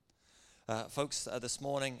Folks, this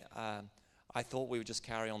morning I thought we would just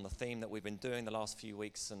carry on the theme that we've been doing the last few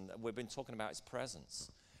weeks, and we've been talking about His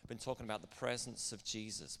presence. We've been talking about the presence of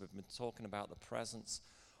Jesus. We've been talking about the presence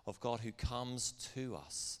of God who comes to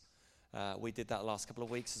us. We did that the last couple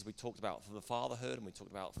of weeks as we talked about the fatherhood, and we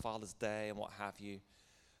talked about Father's Day and what have you.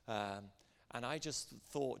 And I just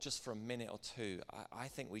thought, just for a minute or two, I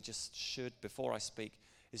think we just should, before I speak,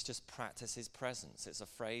 is just practice His presence. It's a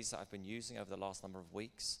phrase that I've been using over the last number of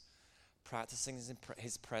weeks. Practicing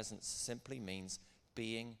His presence simply means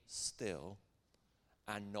being still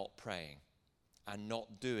and not praying and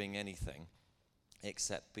not doing anything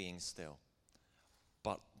except being still,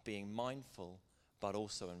 but being mindful, but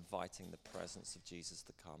also inviting the presence of Jesus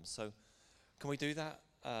to come. So can we do that?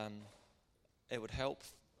 It would help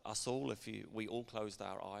us all if we all closed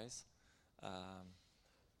our eyes.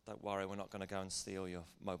 Don't worry, we're not going to go and steal your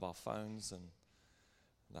mobile phones. And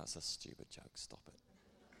that's a stupid joke. Stop it.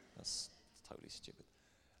 That's totally stupid.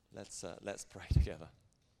 Let's pray together.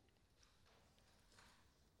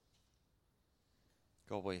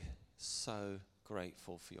 God, we're so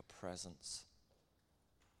grateful for your presence,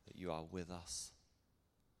 that you are with us.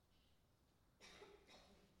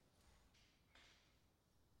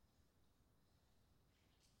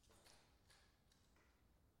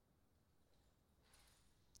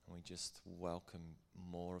 And we just welcome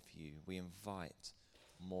more of you. We invite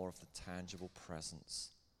more of the tangible presence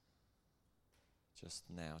just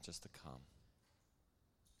now, just to come.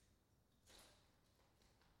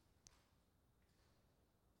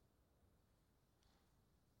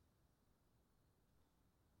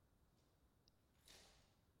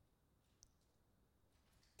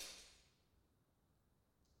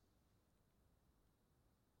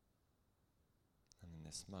 And in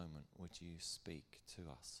this moment, would you speak to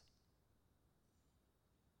us?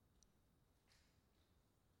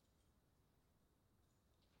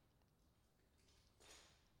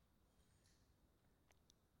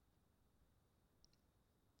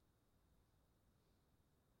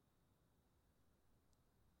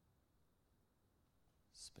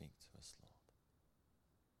 Speak to us, Lord.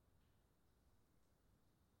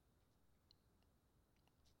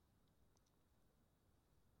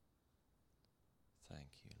 Thank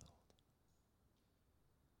you, Lord.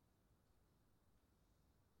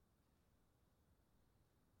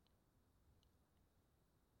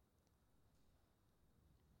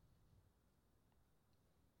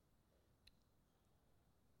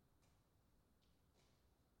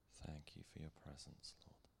 Thank you for your presence,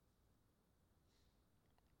 Lord.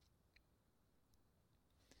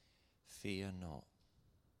 Fear not,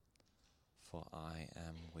 for I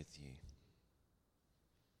am with you.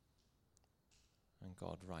 And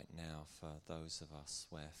God, right now, for those of us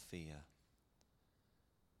where fear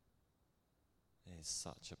is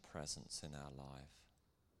such a presence in our life,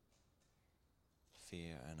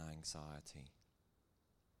 fear and anxiety,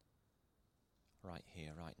 right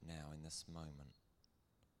here, right now, in this moment,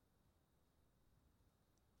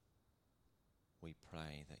 we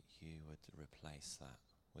pray that you would replace that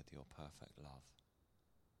with your perfect love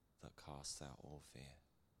that casts out all fear.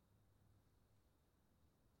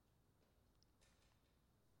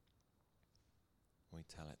 We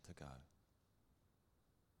tell it to go.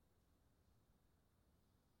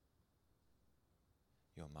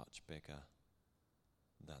 You're much bigger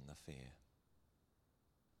than the fear,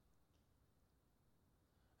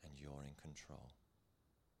 and you're in control.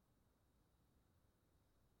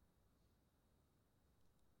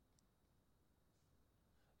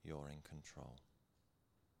 You're in control.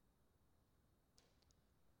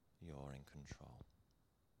 You're in control.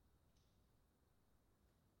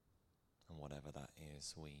 And whatever that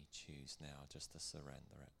is, we choose now just to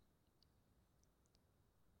surrender it.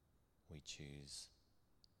 We choose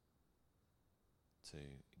to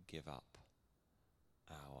give up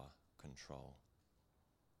our control,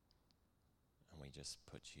 and we just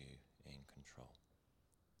put you in control.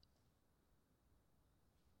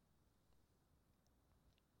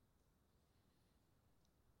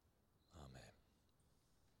 Amen.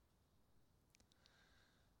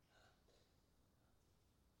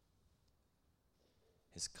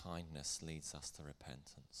 His kindness leads us to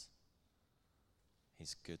repentance.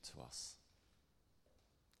 He's good to us.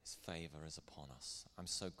 His favor is upon us. I'm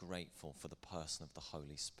so grateful for the person of the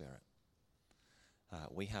Holy Spirit.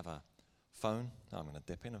 We have a phone. I'm going to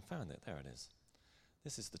dip in and found it. There it is.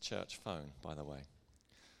 This is the church phone, by the way.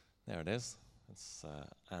 There it is.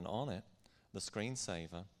 And on it, the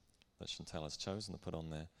screensaver that Chantel has chosen to put on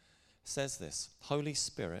there says this: Holy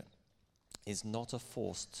Spirit is not a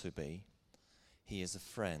force to be. He is a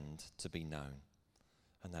friend to be known.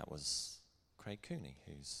 And that was Craig Cooney,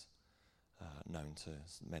 who's known to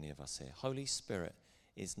many of us here. Holy Spirit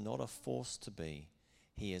is not a force to be.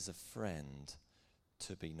 He is a friend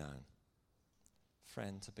to be known.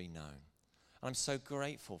 Friend to be known. And I'm so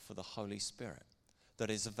grateful for the Holy Spirit that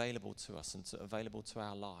is available to us and available to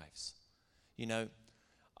our lives. You know,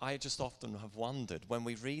 I just often have wondered, when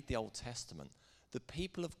we read the Old Testament, the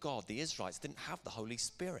people of God, the Israelites, didn't have the Holy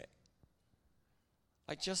Spirit.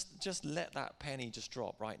 Like just let that penny just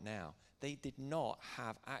drop right now. They did not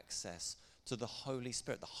have access to the Holy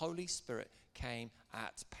Spirit. The Holy Spirit came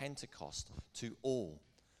at Pentecost to all.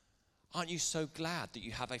 Aren't you so glad that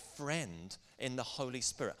you have a friend in the Holy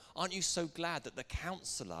Spirit? Aren't you so glad that the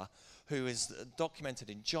counselor, who is documented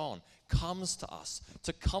in John, comes to us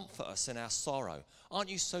to comfort us in our sorrow? Aren't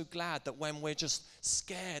you so glad that when we're just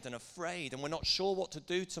scared and afraid and we're not sure what to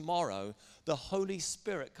do tomorrow, the Holy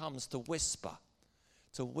Spirit comes to whisper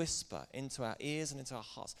into our ears and into our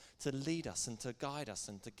hearts, to lead us and to guide us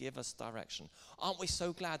and to give us direction? Aren't we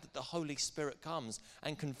so glad that the Holy Spirit comes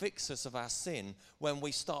and convicts us of our sin when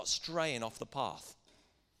we start straying off the path?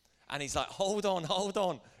 And he's like, hold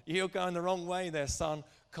on, you're going the wrong way there, son.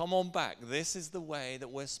 Come on back. This is the way that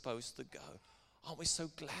we're supposed to go. Aren't we so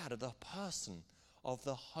glad of the person of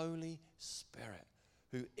the Holy Spirit,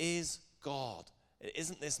 who is God? It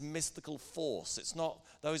isn't this mystical force. It's not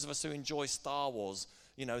those of us who enjoy Star Wars,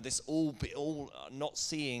 you know, this all not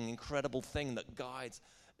seeing incredible thing that guides.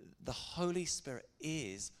 The Holy Spirit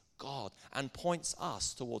is God and points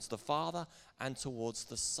us towards the Father and towards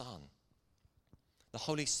the Son. The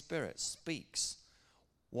Holy Spirit speaks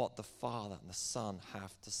what the Father and the Son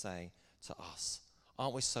have to say to us.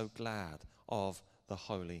 Aren't we so glad of the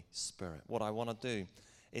Holy Spirit? What I want to do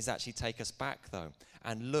is actually take us back, though,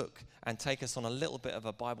 and look and take us on a little bit of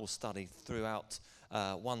a Bible study throughout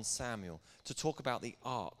 1 Samuel to talk about the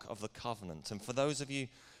Ark of the Covenant. And for those of you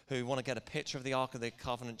who want to get a picture of the Ark of the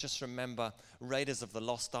Covenant, just remember Raiders of the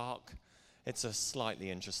Lost Ark. It's a slightly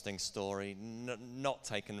interesting story, not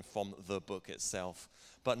taken from the book itself,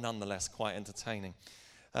 but nonetheless quite entertaining.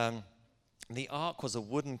 The ark was a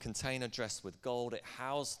wooden container dressed with gold. It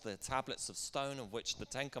housed the tablets of stone of which the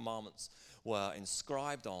Ten Commandments were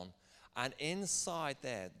inscribed on. And inside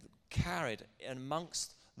there, carried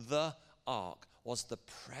amongst the ark, was the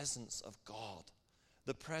presence of God.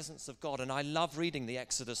 The presence of God. And I love reading the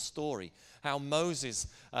Exodus story, how Moses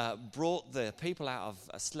brought the people out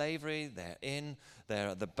of slavery. They're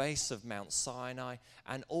at the base of Mount Sinai.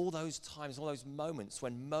 And all those times, all those moments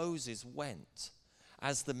when Moses went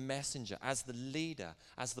as the messenger, as the leader,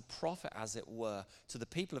 as the prophet, as it were, to the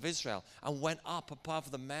people of Israel, and went up above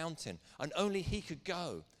the mountain, and only he could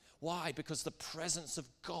go. Why? Because the presence of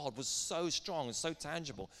God was so strong and so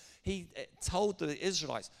tangible. He told the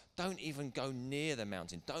Israelites, don't even go near the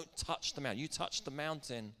mountain. Don't touch the mountain. You touch the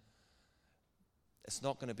mountain, it's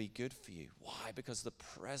not going to be good for you. Why? Because the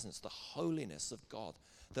presence, the holiness of God,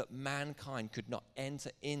 that mankind could not enter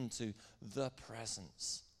into the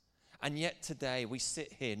presence. And yet today we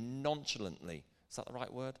sit here nonchalantly. Is that the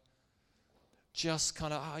right word? Just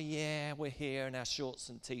kind of, oh yeah, we're here in our shorts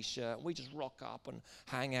and t-shirt. We just rock up and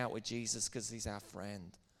hang out with Jesus because he's our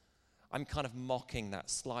friend. I'm kind of mocking that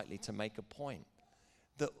slightly to make a point.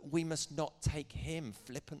 That we must not take him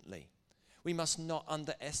flippantly. We must not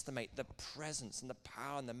underestimate the presence and the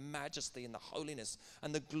power and the majesty and the holiness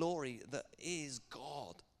and the glory that is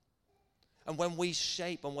God. And when we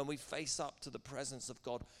shape and when we face up to the presence of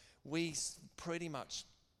God, we pretty much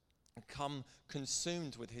come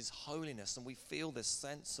consumed with his holiness, and we feel this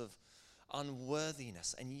sense of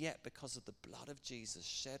unworthiness. And yet, because of the blood of Jesus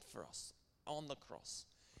shed for us on the cross,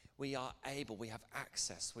 we are able, we have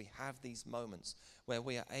access, we have these moments where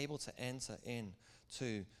we are able to enter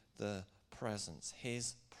into the presence,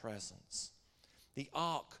 his presence. The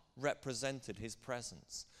ark represented his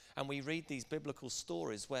presence. And we read these biblical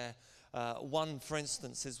stories where one, for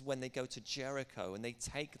instance, is when they go to Jericho and they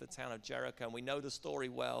take the town of Jericho, and we know the story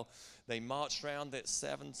well. They marched around it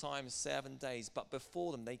 7 times, 7 days, but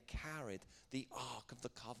before them they carried the Ark of the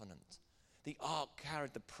Covenant. The Ark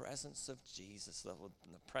carried the presence of Jesus, the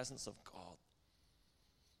presence of God.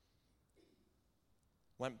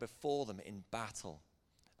 Went before them in battle,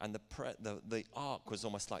 and the Ark was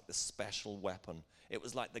almost like the special weapon. It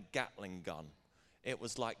was like the Gatling gun. It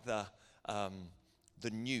was like the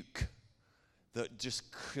nuke that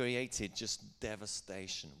just created just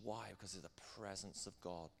devastation. Why? Because of the presence of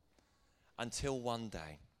God. Until one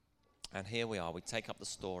day, and here we are, we take up the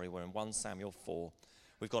story, we're in 1 Samuel 4.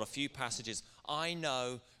 We've got a few passages. I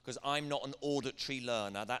know, because I'm not an auditory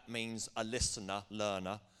learner, that means a listener,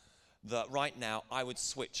 learner, that right now I would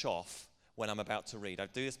switch off when I'm about to read. I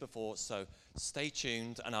do this before, so stay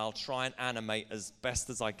tuned and I'll try and animate as best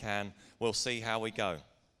as I can. We'll see how we go.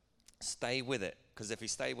 Stay with it, because if you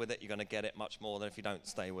stay with it, you're going to get it much more than if you don't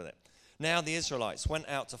stay with it. Now the Israelites went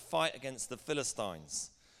out to fight against the Philistines.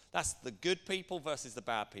 That's the good people versus the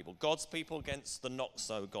bad people. God's people against the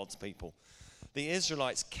not-so-God's people. The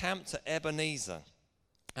Israelites camped at Ebenezer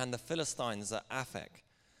and the Philistines at Aphek.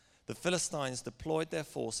 The Philistines deployed their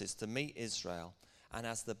forces to meet Israel, and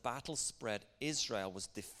as the battle spread, Israel was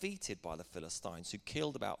defeated by the Philistines, who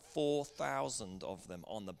killed about 4,000 of them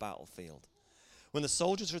on the battlefield. When the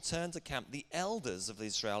soldiers returned to camp, the elders of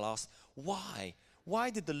Israel asked, Why? Why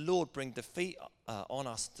did the Lord bring defeat on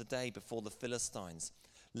us today before the Philistines?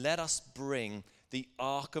 Let us bring the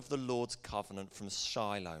ark of the Lord's covenant from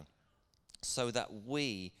Shiloh, so that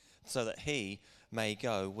he may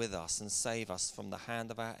go with us and save us from the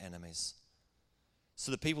hand of our enemies.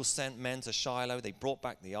 So the people sent men to Shiloh. They brought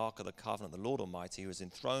back the ark of the covenant, the Lord Almighty, who was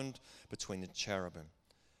enthroned between the cherubim.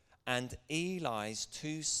 And Eli's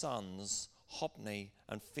 2 sons, Hophni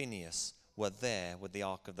and Phinehas, were there with the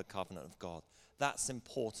ark of the covenant of God. That's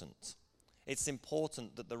important. It's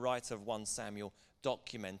important that the writer of 1 Samuel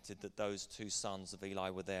documented that those 2 sons of Eli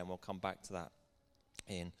were there, and we'll come back to that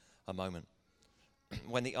in a moment.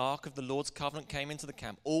 When the ark of the Lord's covenant came into the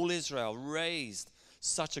camp, all Israel raised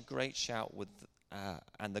such a great shout,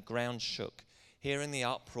 and the ground shook. Hearing the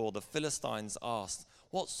uproar, the Philistines asked,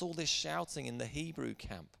 What's all this shouting in the Hebrew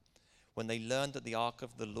camp? When they learned that the ark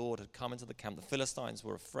of the Lord had come into the camp, the Philistines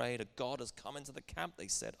were afraid. A God has come into the camp, they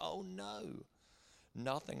said. Oh no,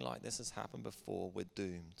 nothing like this has happened before. We're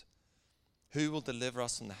doomed. Who will deliver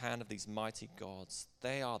us from the hand of these mighty gods?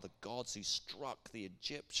 They are the gods who struck the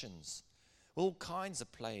Egyptians. All kinds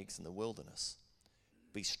of plagues in the wilderness.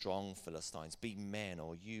 Be strong, Philistines, be men,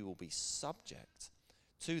 or you will be subject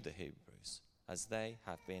to the Hebrews, as they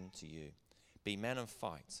have been to you. Be men and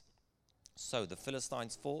fight. So the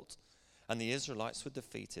Philistines fought, and the Israelites were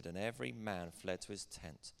defeated, and every man fled to his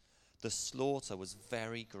tent. The slaughter was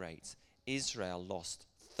very great. Israel lost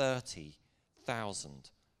 30,000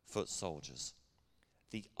 foot soldiers.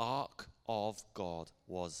 The ark of God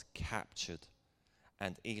was captured,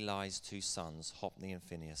 and Eli's 2 sons, Hophni and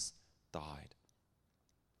Phinehas, died.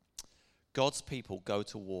 God's people go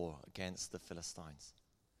to war against the Philistines.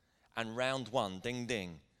 And round 1, ding,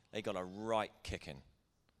 ding, they got a right kicking.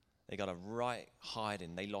 They got a right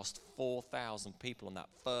hiding. They lost 4,000 people on that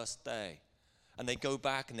first day. And they go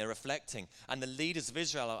back and they're reflecting. And the leaders of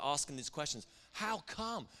Israel are asking these questions. How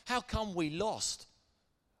come? How come we lost?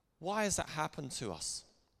 Why has that happened to us?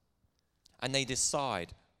 And they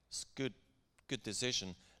decide, it's good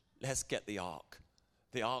decision, let's get the ark.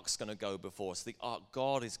 The ark's going to go before us. The ark,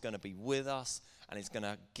 God is going to be with us, and he's going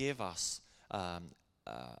to give us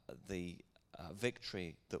the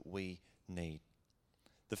victory that we need.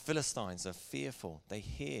 The Philistines are fearful. They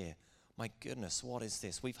hear, my goodness, what is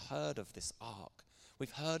this? We've heard of this ark.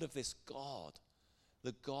 We've heard of this God,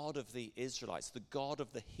 the God of the Israelites, the God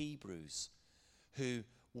of the Hebrews, who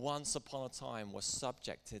once upon a time was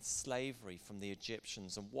subjected to slavery from the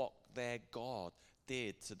Egyptians, and what their God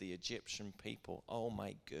did to the Egyptian people. Oh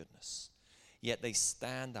my goodness. Yet they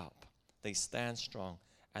stand up, they stand strong,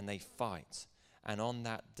 and they fight. And on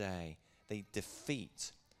that day, they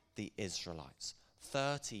defeat the Israelites.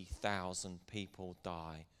 30,000 people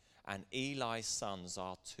die, and Eli's sons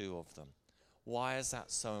are 2 of them. Why is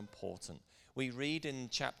that so important? We read in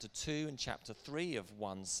chapter 2 and chapter 3 of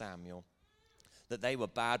 1 Samuel that they were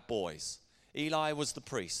bad boys. Eli was the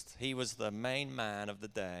priest. He was the main man of the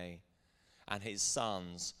day, and his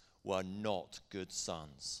sons were not good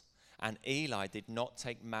sons. And Eli did not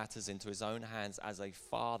take matters into his own hands as a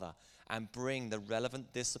father and bring the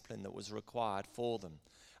relevant discipline that was required for them.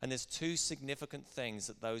 And there's 2 significant things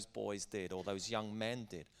that those boys did, or those young men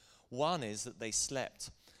did. One is that they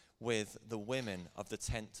slept with the women of the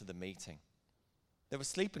tent to the meeting. They were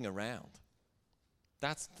sleeping around.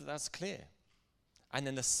 That's clear. And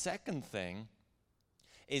then the second thing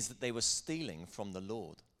is that they were stealing from the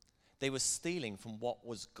Lord. They were stealing from what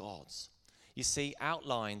was God's. You see,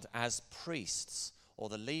 outlined as priests, or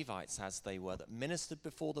the Levites as they were, that ministered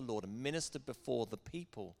before the Lord and ministered before the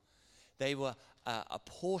people, they were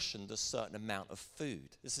apportioned a certain amount of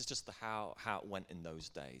food. This is just how it went in those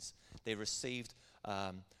days. They received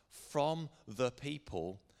from the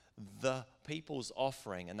people's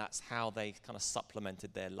offering, and that's how they kind of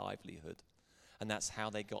supplemented their livelihood. And that's how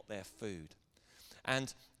they got their food.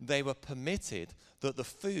 And they were permitted that the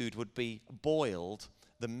food would be boiled,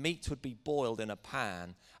 the meat would be boiled in a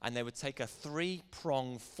pan, and they would take a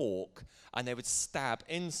 3-pronged fork and they would stab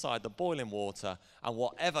inside the boiling water, and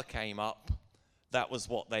whatever came up, that was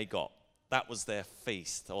what they got. That was their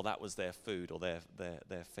feast, or that was their food, or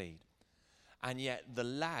their feed. And yet the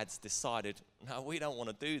lads decided, no, we don't want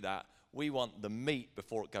to do that. We want the meat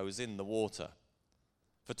before it goes in the water,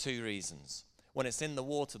 for two reasons. When it's in the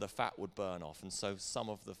water, the fat would burn off, and so some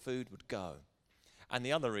of the food would go. And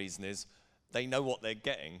the other reason is they know what they're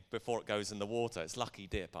getting before it goes in the water. It's lucky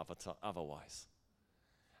dip otherwise.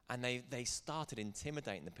 And they started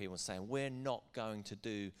intimidating the people, saying, we're not going to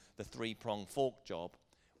do the three-pronged fork job.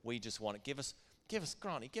 We just want to give us,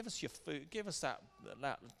 Granny, give us your food. Give us that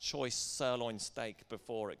choice sirloin steak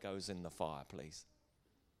before it goes in the fire, please.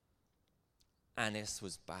 And this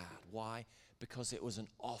was bad. Why? Because it was an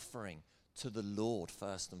offering to the Lord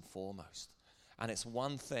first and foremost. And it's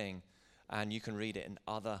one thing, and you can read it in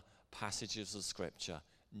other passages of Scripture,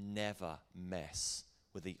 never mess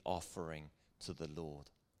with the offering to the Lord.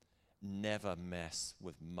 Never mess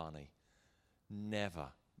with money. Never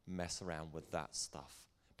mess around with that stuff,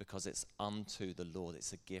 because it's unto the Lord.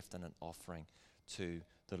 It's a gift and an offering to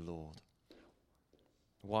the Lord.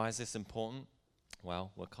 Why is this important?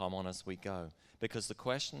 Well, we'll come on as we go. Because the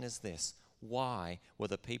question is this: why were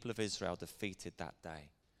the people of Israel defeated that day?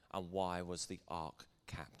 And why was the ark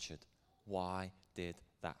captured? Why did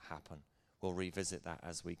that happen? We'll revisit that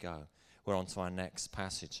as we go. We're on to our next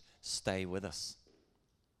passage. Stay with us.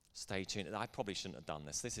 Stay tuned. I probably shouldn't have done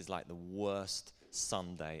this. This is like the worst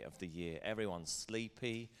Sunday of the year. Everyone's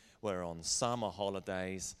sleepy. We're on summer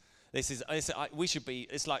holidays.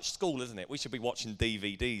 It's like school, isn't it? We should be watching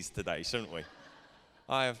DVDs today, shouldn't we?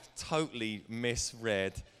 I have totally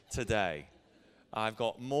misread today. I've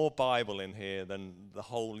got more Bible in here than the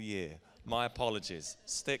whole year. My apologies.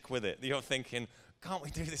 Stick with it. You're thinking, can't we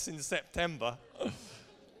do this in September?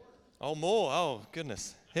 Oh, more. Oh,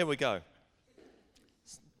 goodness. Here we go.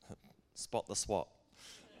 Spot the SWAT.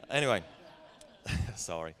 Anyway,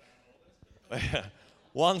 sorry.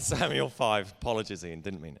 1 Samuel 5. Apologies, Ian,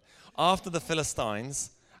 didn't mean it. After the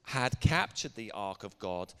Philistines had captured the ark of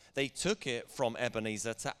God, they took it from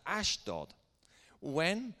Ebenezer to Ashdod.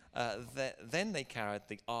 Then they carried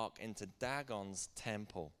the ark into Dagon's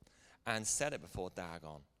temple and set it before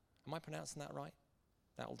Dagon. Am I pronouncing that right?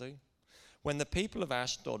 That'll do. When the people of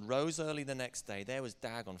Ashdod rose early the next day, there was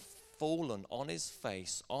Dagon fallen on his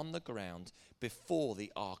face on the ground before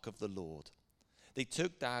the ark of the Lord. They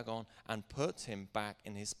took Dagon and put him back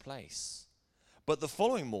in his place. But the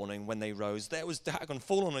following morning when they rose, there was Dagon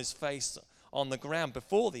fallen on his face on the ground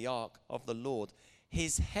before the ark of the Lord.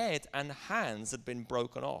 His head and hands had been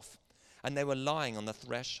broken off, and they were lying on the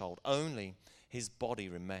threshold. Only his body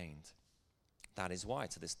remained. That is why,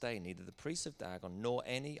 to this day, neither the priests of Dagon nor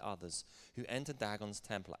any others who enter Dagon's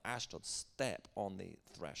temple at Ashdod step on the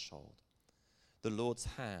threshold. The Lord's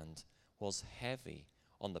hand was heavy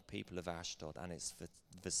on the people of Ashdod and its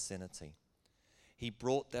vicinity. He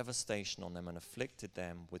brought devastation on them and afflicted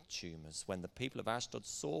them with tumors. When the people of Ashdod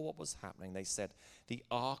saw what was happening, they said, "The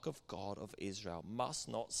ark of God of Israel must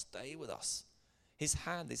not stay with us. His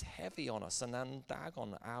hand is heavy on us and on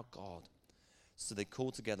Dagon, our God." So they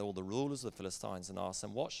called together all the rulers of the Philistines and asked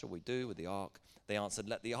them, "What shall we do with the ark?" They answered,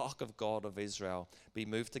 "Let the ark of God of Israel be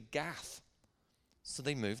moved to Gath." So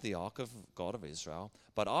they moved the ark of God of Israel.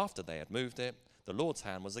 But after they had moved it, the Lord's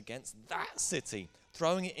hand was against that city,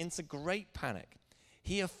 throwing it into great panic.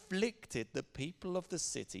 He afflicted the people of the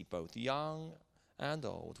city, both young and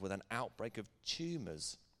old, with an outbreak of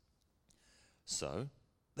tumors. So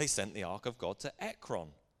they sent the ark of God to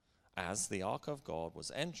Ekron. As the ark of God was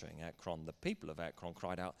entering Ekron, the people of Ekron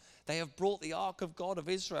cried out, "They have brought the ark of God of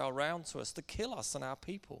Israel round to us to kill us and our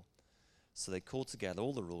people." So they called together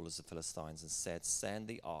all the rulers of the Philistines and said, "Send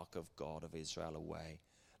the ark of God of Israel away.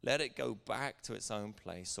 Let it go back to its own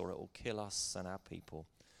place, or it will kill us and our people.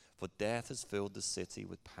 For death has filled the city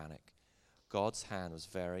with panic." God's hand was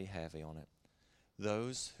very heavy on it.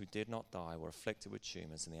 Those who did not die were afflicted with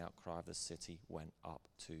tumors, and the outcry of the city went up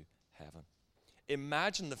to heaven.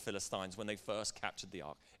 Imagine the Philistines when they first captured the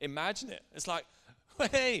ark. Imagine it. It's like,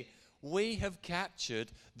 hey, we have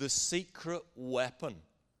captured the secret weapon.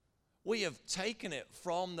 We have taken it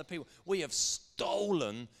from the people. We have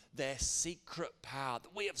stolen their secret power.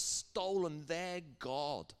 We have stolen their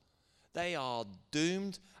God. They are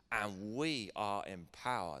doomed and we are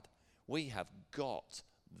empowered. We have got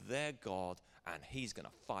their God and he's going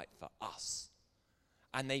to fight for us.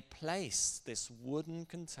 And they placed this wooden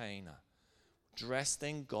container dressed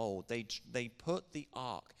in gold. They put the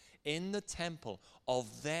ark in the temple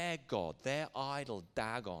of their god, their idol,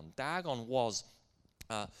 Dagon. Dagon was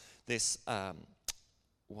this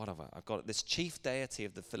chief deity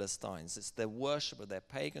of the Philistines. It's their worship of their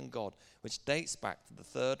pagan god, which dates back to the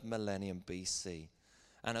 3rd millennium BC.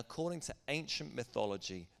 And according to ancient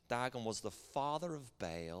mythology, Dagon was the father of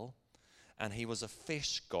Baal, and he was a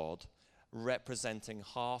fish god representing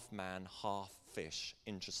half man, half fish.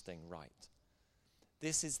 Interesting, right?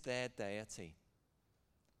 This is their deity.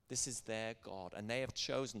 This is their God. And they have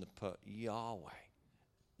chosen to put Yahweh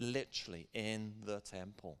literally in the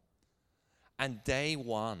temple. And day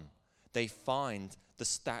one, they find the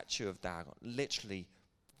statue of Dagon literally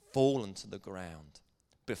fallen to the ground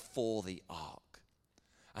before the ark.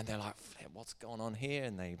 And they're like, what's going on here?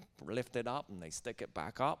 And they lift it up and they stick it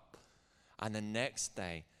back up. And the next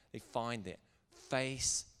day, they find it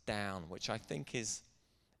face down, which I think is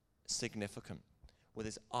significant, with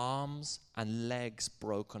his arms and legs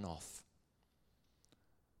broken off.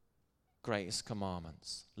 Greatest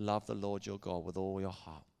commandments. Love the Lord your God with all your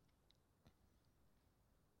heart.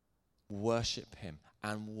 Worship him,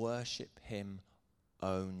 and worship him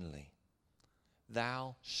only.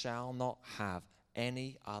 Thou shalt not have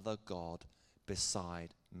any other God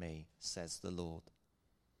beside me, says the Lord.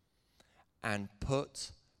 And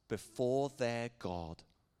put before their God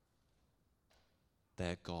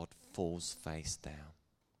falls face down.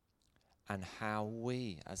 And how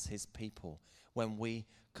we, as his people, when we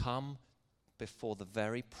come before the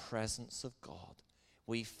very presence of God,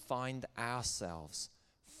 we find ourselves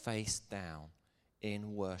face down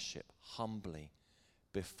in worship, humbly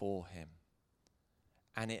before him.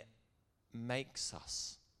 And it makes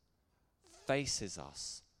us, faces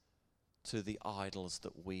us to the idols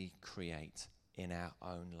that we create in our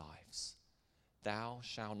own lives. Thou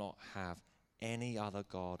shalt not have any other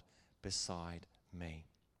God beside me.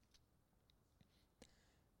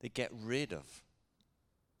 They get rid of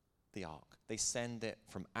the ark. They send it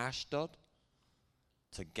from Ashdod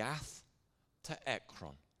to Gath to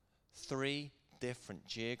Ekron. 3 different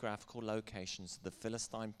geographical locations of the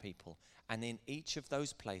Philistine people. And in each of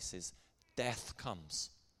those places, death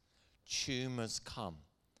comes. Tumors come.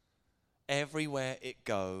 Everywhere it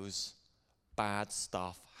goes, bad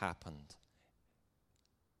stuff happened.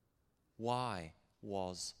 Why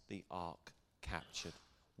was the ark captured?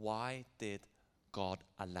 Why did God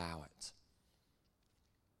allow it?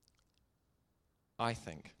 I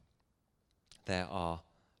think there are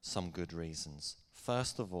some good reasons.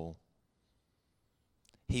 First of all,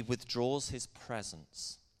 he withdraws his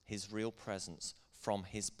presence, his real presence, from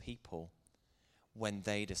his people when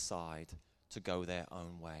they decide to go their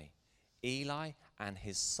own way. Eli and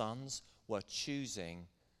his sons were choosing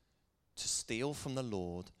to steal from the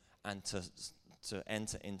Lord and to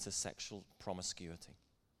enter into sexual promiscuity.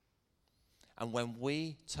 And when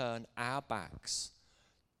we turn our backs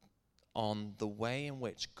on the way in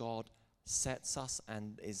which God sets us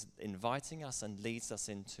and is inviting us and leads us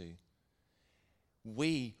into,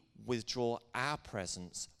 we withdraw our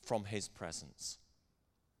presence from his presence.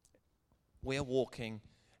 We're walking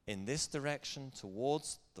in this direction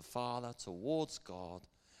towards the Father, towards God.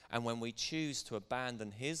 And when we choose to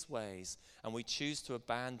abandon his ways and we choose to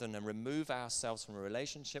abandon and remove ourselves from a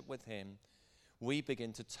relationship with him, we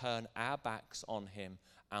begin to turn our backs on him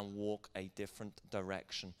and walk a different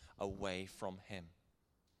direction away from him.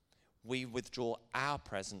 We withdraw our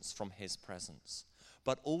presence from his presence.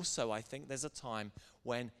 But also, I think there's a time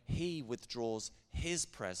when he withdraws his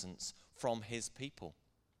presence from his people.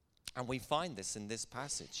 And we find this in this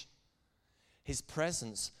passage. His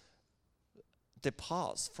presence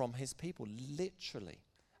departs from his people, literally.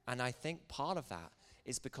 And I think part of that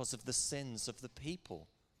is because of the sins of the people.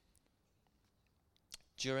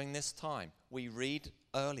 During this time, we read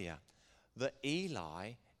earlier that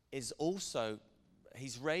Eli is also,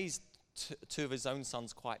 he's raised 2 of his own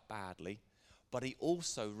sons quite badly, but he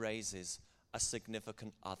also raises a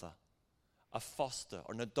significant other, a foster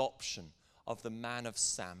or an adoption of the man of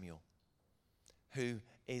Samuel, who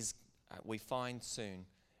is, we find soon,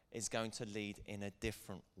 is going to lead in a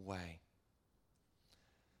different way.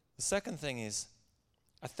 The second thing is,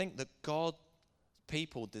 I think that God's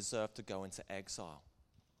people deserve to go into exile.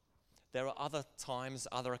 There are other times,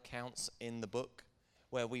 other accounts in the book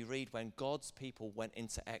where we read when God's people went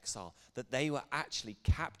into exile, that they were actually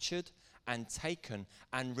captured and taken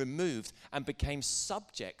and removed and became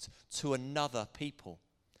subject to another people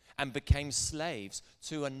and became slaves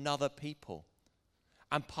to another people.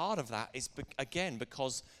 And part of that is, again,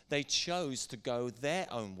 because they chose to go their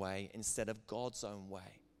own way instead of God's own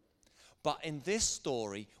way. But in this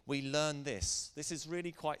story, we learn this. This is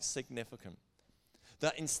really quite significant.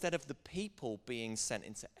 That instead of the people being sent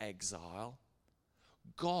into exile,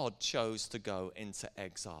 God chose to go into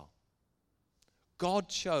exile. God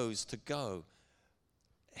chose to go,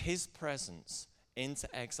 his presence,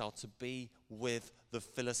 into exile to be with the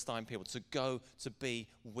Philistine people, to go to be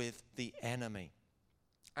with the enemy.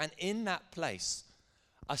 And in that place,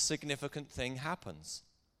 a significant thing happens.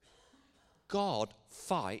 God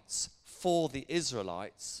fights for the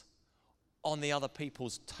Israelites on the other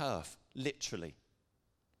people's turf, literally.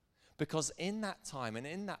 Because in that time and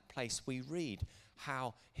in that place, we read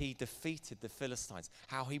how he defeated the Philistines,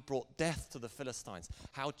 how he brought death to the Philistines,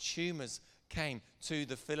 how tumors came to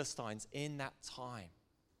the Philistines in that time.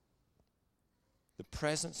 The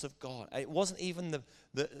presence of God. It wasn't even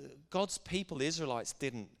God's people, the Israelites,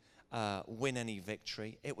 didn't win any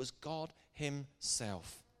victory. It was God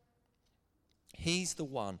himself. He's the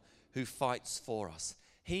one who fights for us.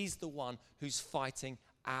 He's the one who's fighting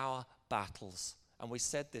our battles. And we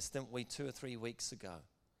said this, didn't we, 2 or 3 weeks ago?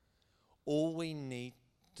 All we need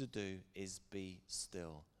to do is be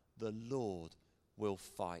still. The Lord will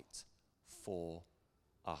fight for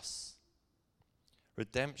us.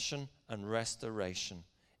 Redemption and restoration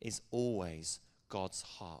is always God's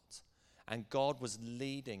heart. And God was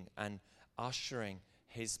leading and ushering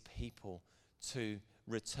his people to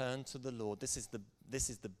return to the Lord. This is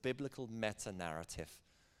the biblical meta-narrative.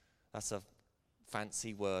 That's a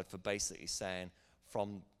fancy word for basically saying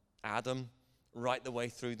from Adam right the way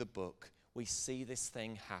through the book, we see this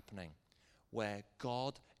thing happening where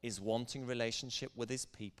God is wanting relationship with his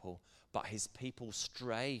people, but his people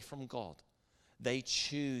stray from God. They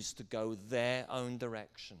choose to go their own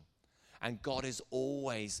direction. And God is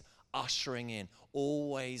always ushering in,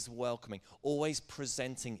 always welcoming, always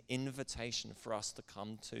presenting invitation for us to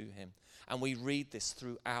come to him. And we read this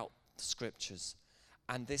throughout the scriptures.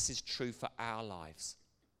 And this is true for our lives.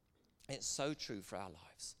 It's so true for our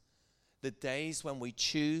lives. The days when we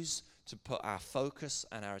choose to put our focus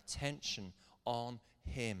and our attention on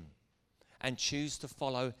him and choose to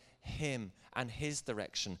follow him and his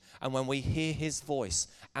direction. And when we hear his voice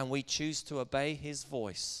and we choose to obey his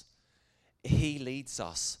voice, he leads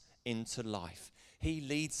us into life. He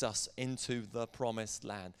leads us into the promised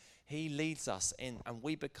land. He leads us in, and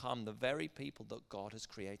we become the very people that God has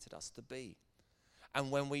created us to be.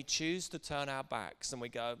 And when we choose to turn our backs and we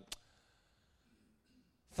go,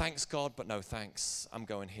 thanks God, but no thanks, I'm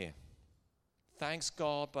going here. Thanks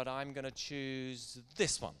God, but I'm going to choose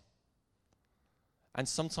this one. And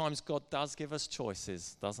sometimes God does give us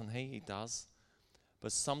choices, doesn't he? He does.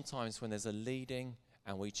 But sometimes when there's a leading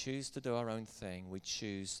and we choose to do our own thing, we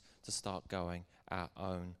choose to start going our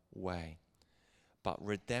own way. But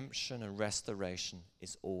redemption and restoration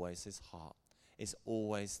is always his heart. Is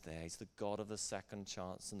always there. He's the God of the second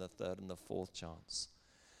chance and the third and the fourth chance.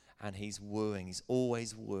 And he's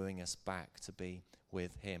always wooing us back to be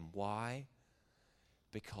with him. Why?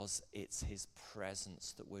 Because it's his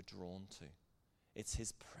presence that we're drawn to. It's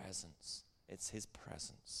his presence. It's his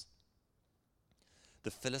presence.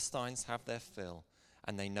 The Philistines have their fill,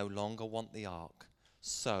 and they no longer want the ark.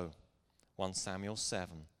 So, 1 Samuel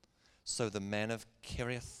 7, so the men of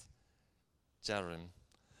Kiriath Jearim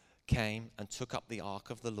came and took up the ark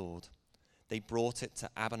of the Lord. They brought it to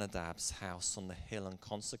Abinadab's house on the hill and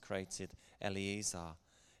consecrated Eleazar,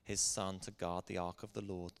 his son, to guard the ark of the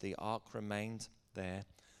Lord. The ark remained there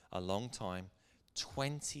a long time,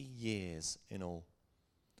 20 years in all.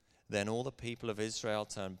 Then all the people of Israel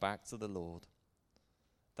turned back to the Lord.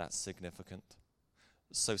 That's significant.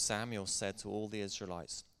 So Samuel said to all the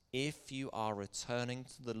Israelites, if you are returning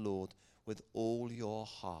to the Lord with all your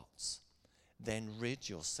hearts, then rid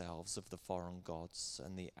yourselves of the foreign gods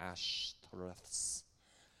and the Ashtoreths,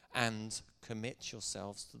 and commit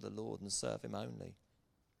yourselves to the Lord and serve him only.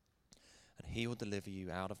 And he will deliver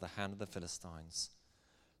you out of the hand of the Philistines.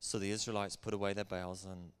 So the Israelites put away their Baals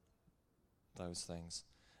and those things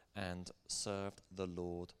and served the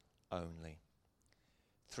Lord only.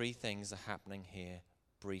 3 things are happening here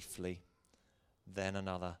briefly, then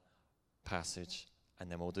another passage,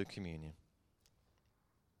 and then we'll do communion.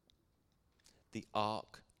 The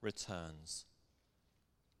ark returns.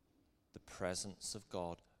 The presence of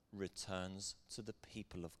God returns to the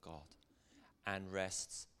people of God and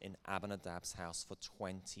rests in Abinadab's house for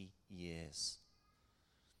 20 years.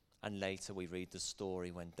 And later we read the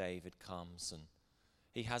story when David comes and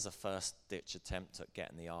he has a first-ditch attempt at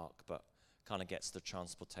getting the ark, but kind of gets the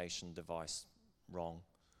transportation device wrong.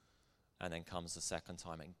 And then comes the second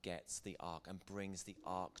time and gets the ark and brings the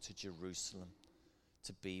ark to Jerusalem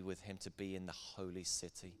to be with him, to be in the holy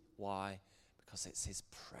city. Why? Because it's his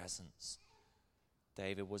presence.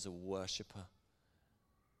 David was a worshiper.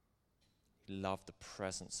 He loved the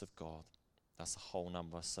presence of God. That's a whole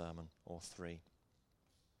number sermon, or 3.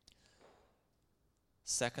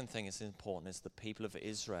 Second thing that's important is the people of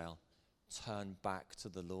Israel turn back to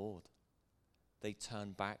the Lord. They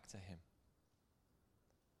turn back to him.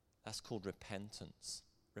 That's called repentance.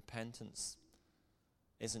 Repentance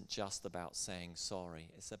isn't just about saying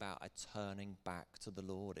sorry. It's about a turning back to the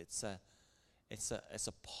Lord. It's a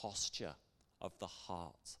posture of the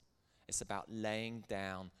heart. It's about laying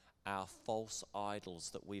down our false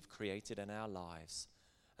idols that we've created in our lives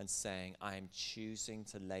and saying, I am choosing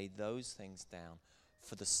to lay those things down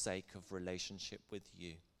for the sake of relationship with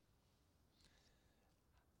you.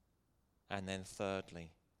 And then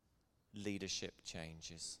thirdly, leadership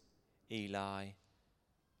changes. Eli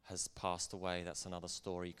has passed away. That's another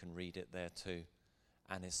story. You can read it there too.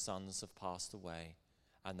 And his sons have passed away.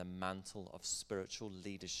 And the mantle of spiritual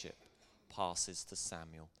leadership passes to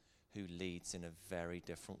Samuel, who leads in a very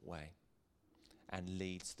different way and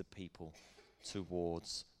leads the people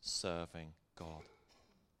towards serving God.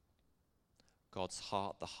 God's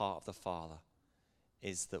heart, the heart of the Father,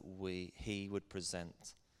 is that he would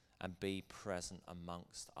present and be present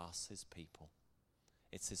amongst us, his people.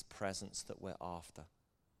 It's his presence that we're after.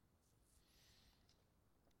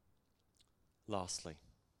 Lastly,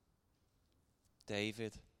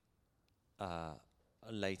 David,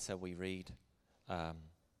 later we read,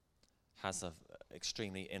 has an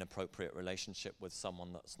extremely inappropriate relationship with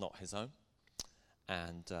someone that's not his own.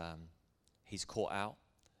 And he's caught out,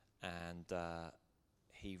 and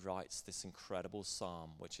he writes this incredible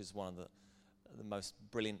psalm, which is one of the most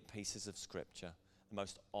brilliant pieces of scripture, the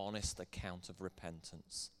most honest account of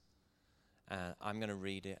repentance. And I'm going to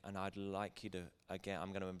read it, and I'd like you to, again,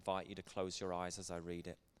 I'm going to invite you to close your eyes as I read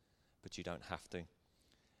it, but you don't have to.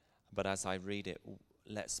 But as I read it,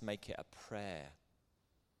 let's make it a prayer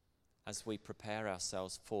as we prepare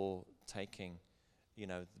ourselves for taking,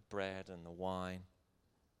 the bread and the wine.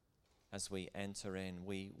 As we enter in,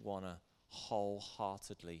 we want to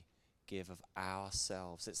wholeheartedly give of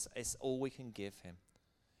ourselves. It's all we can give him.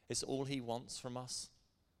 It's all he wants from us,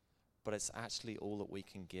 but it's actually all that we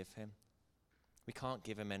can give him. We can't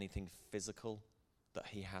give him anything physical that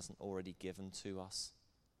he hasn't already given to us.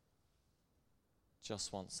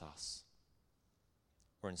 Just wants us.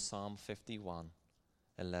 We're in Psalm 51,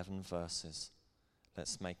 11 verses.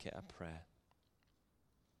 Let's make it a prayer.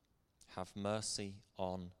 Have mercy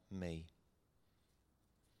on me,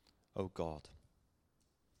 O God,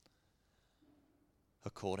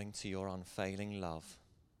 according to your unfailing love,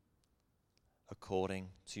 according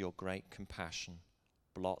to your great compassion,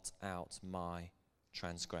 blot out my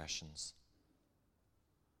transgressions.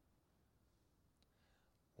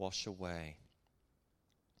 Wash away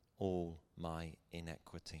all my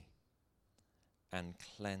iniquity and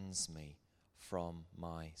cleanse me from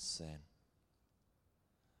my sin.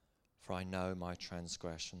 For I know my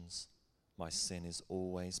transgressions, my sin is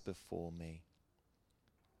always before me.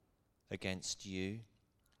 Against you,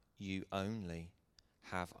 you only,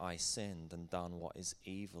 have I sinned and done what is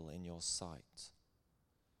evil in your sight.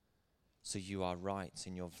 So you are right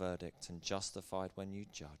in your verdict and justified when you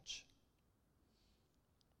judge.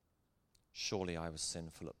 Surely I was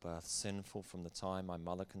sinful at birth, sinful from the time my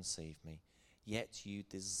mother conceived me. Yet you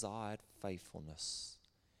desired faithfulness.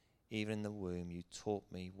 Even in the womb you taught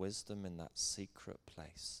me wisdom in that secret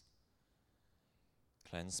place.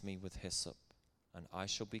 Cleanse me with hyssop, and I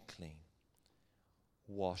shall be clean.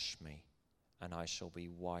 Wash me, and I shall be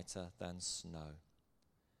whiter than snow.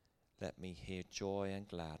 Let me hear joy and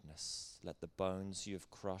gladness. Let the bones you have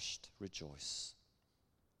crushed rejoice.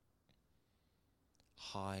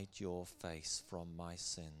 Hide your face from my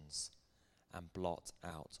sins and blot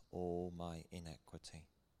out all my iniquity.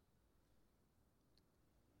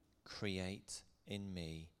 Create in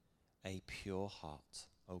me a pure heart,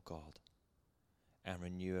 O God, and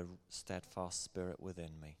renew a steadfast spirit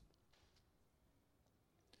within me.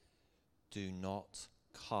 Do not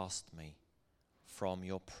cast me from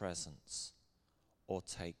your presence or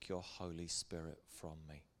take your Holy Spirit from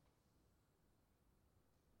me.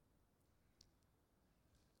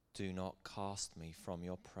 Do not cast me from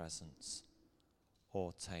your presence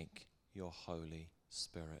or take your Holy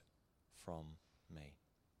Spirit from me.